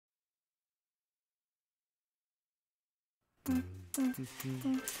Frank,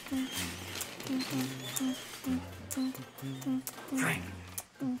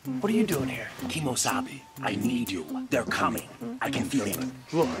 what are you doing here? Kimosabe, I need you. They're coming. I can feel it.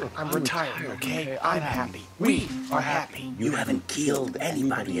 Look, I'm retired, okay? I'm happy. We are happy. You haven't killed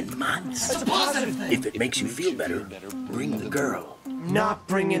anybody in months. That's a positive thing. If it makes you feel better, bring the girl. Not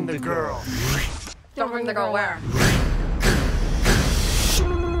bring in the girl. Don't bring the girl where?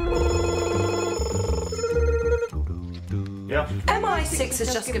 Yeah. MI6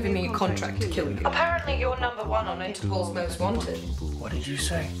 has just given me a contract to kill you. Apparently you're #1 on Interpol's Most Wanted. What did you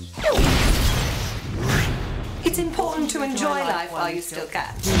say? It's important to enjoy life while you still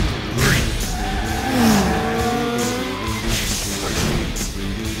can.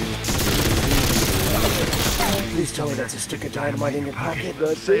 Please tell me that's a stick of dynamite in your pocket.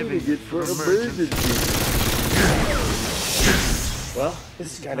 Not saving it for emergency. Well,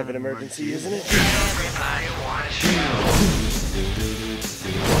 this is kind of an emergency, isn't it? Everybody wants you.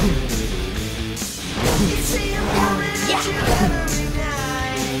 You see him coming at you every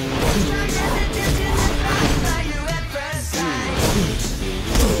night. Trying to get you like you at first sight.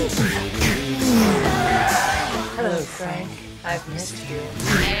 Hello, Frank. I've missed you.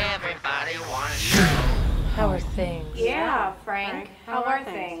 Everybody wants you. How are things? Yeah, Frank. How are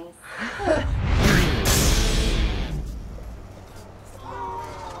things?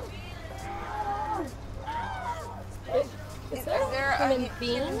 Is there a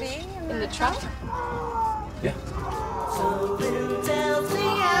human being in the truck? So little tells me